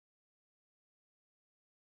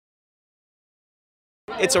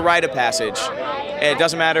It's a rite of passage. It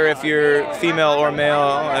doesn't matter if you're female or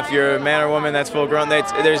male, if you're a man or woman that's full grown.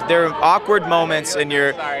 There are awkward moments in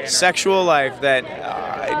your sexual life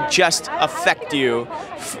that just affect you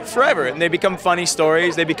forever, and they become funny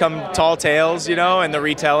stories. They become tall tales, you know, in the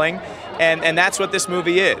retelling. And that's what this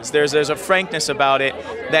movie is. There's a frankness about it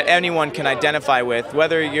that anyone can identify with,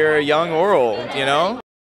 whether you're young or old, you know?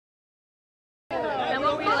 And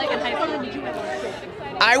what were you like in high school?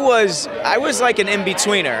 I was like an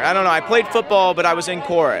in-betweener. I don't know, I played football, but I was in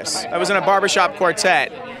chorus. I was in a barbershop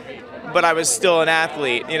quartet, but I was still an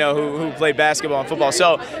athlete, you know, who played basketball and football.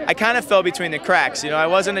 So I kind of fell between the cracks. You know, I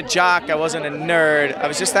wasn't a jock, I wasn't a nerd. I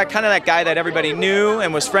was just that guy that everybody knew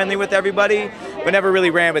and was friendly with everybody, but never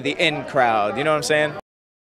really ran with the in crowd. You know what I'm saying?